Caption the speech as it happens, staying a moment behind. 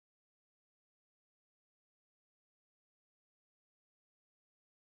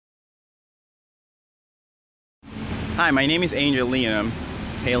Hi, my name is Angel Lee and I'm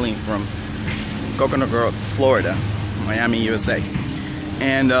hailing from Coconut Grove, Florida, Miami, USA.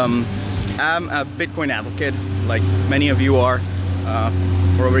 And I'm a Bitcoin advocate, like many of you are,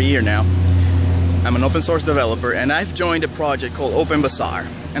 for over a year now. I'm an open source developer and I've joined a project called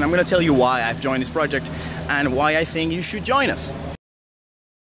OpenBazaar. And I'm going to tell you why I've joined this project and why I think you should join us.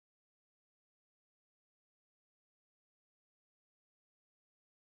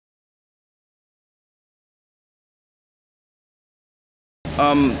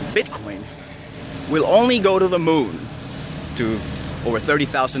 Bitcoin will only go to the moon to over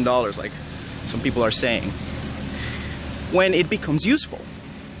 $30,000, like some people are saying, when it becomes useful.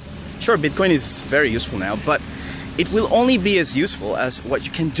 Sure, Bitcoin is very useful now, but it will only be as useful as what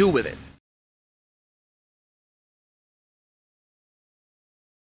you can do with it.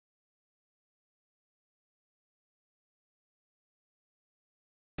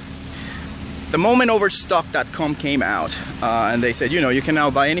 The moment Overstock.com came out and they said, you can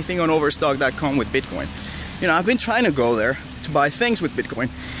now buy anything on Overstock.com with Bitcoin. I've been trying to go there to buy things with Bitcoin,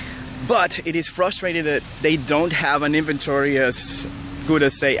 but it is frustrating that they don't have an inventory as good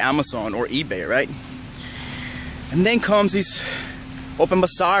as, say, Amazon or eBay, right? And then comes this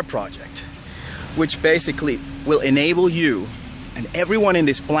OpenBazaar project, which basically will enable you and everyone in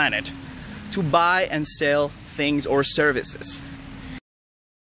this planet to buy and sell things or services.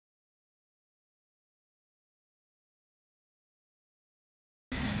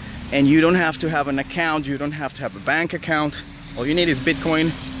 And you don't have to have an account, you don't have to have a bank account. All you need is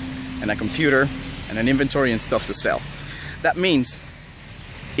Bitcoin and a computer and an inventory and stuff to sell. That means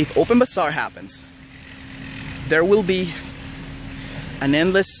if OpenBazaar happens, there will be an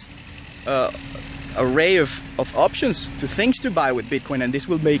endless array of options to things to buy with Bitcoin, and this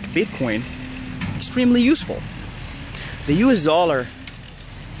will make Bitcoin extremely useful. The US dollar,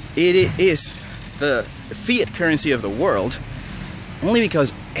 it is the fiat currency of the world, only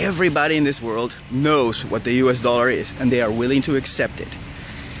because everybody in this world knows what the US dollar is and they are willing to accept it.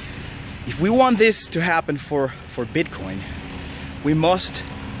 If we want this to happen for Bitcoin, we must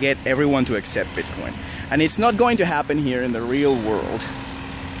get everyone to accept Bitcoin. And it's not going to happen here in the real world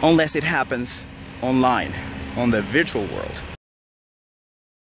unless it happens online, on the virtual world.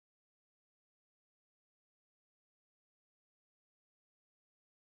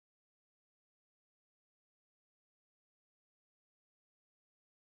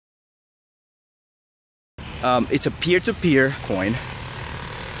 It's a peer-to-peer coin.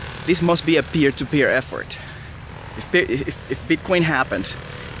 This must be a peer-to-peer effort. If Bitcoin happened,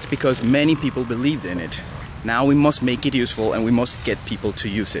 it's because many people believed in it. Now we must make it useful and we must get people to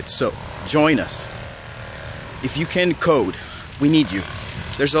use it. So join us. If you can code, we need you.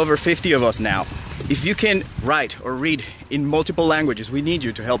 There's over 50 of us now. If you can write or read in multiple languages, we need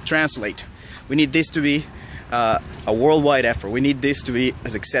you to help translate. We need this to be a worldwide effort. We need this to be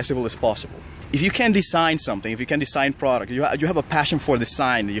as accessible as possible. If you can design something, if you can design product, you have a passion for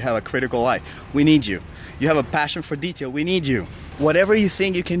design, you have a critical eye, we need you. You have a passion for detail, we need you. Whatever you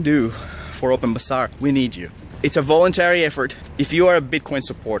think you can do for OpenBazaar, we need you. It's a voluntary effort if you are a Bitcoin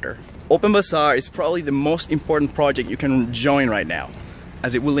supporter. OpenBazaar is probably the most important project you can join right now,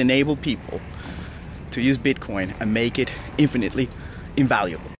 as it will enable people to use Bitcoin and make it infinitely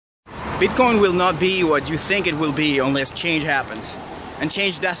invaluable. Bitcoin will not be what you think it will be unless change happens. And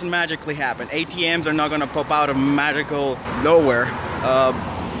change doesn't magically happen. ATMs are not going to pop out of magical nowhere.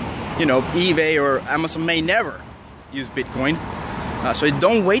 eBay or Amazon may never use Bitcoin. So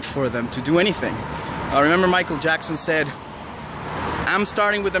don't wait for them to do anything. I remember Michael Jackson said, "I'm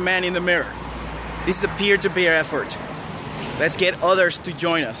starting with the man in the mirror." This is a peer-to-peer effort. Let's get others to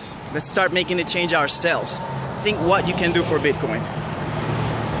join us. Let's start making the change ourselves. Think what you can do for Bitcoin.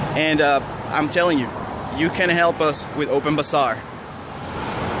 And I'm telling you, you can help us with OpenBazaar.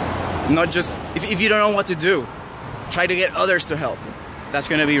 Not just, if you don't know what to do, try to get others to help. That's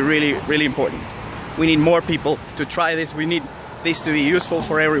going to be really, really important. We need more people to try this. We need this to be useful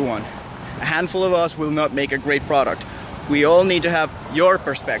for everyone. A handful of us will not make a great product. We all need to have your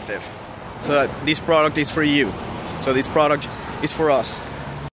perspective so that this product is for you. So this product is for us.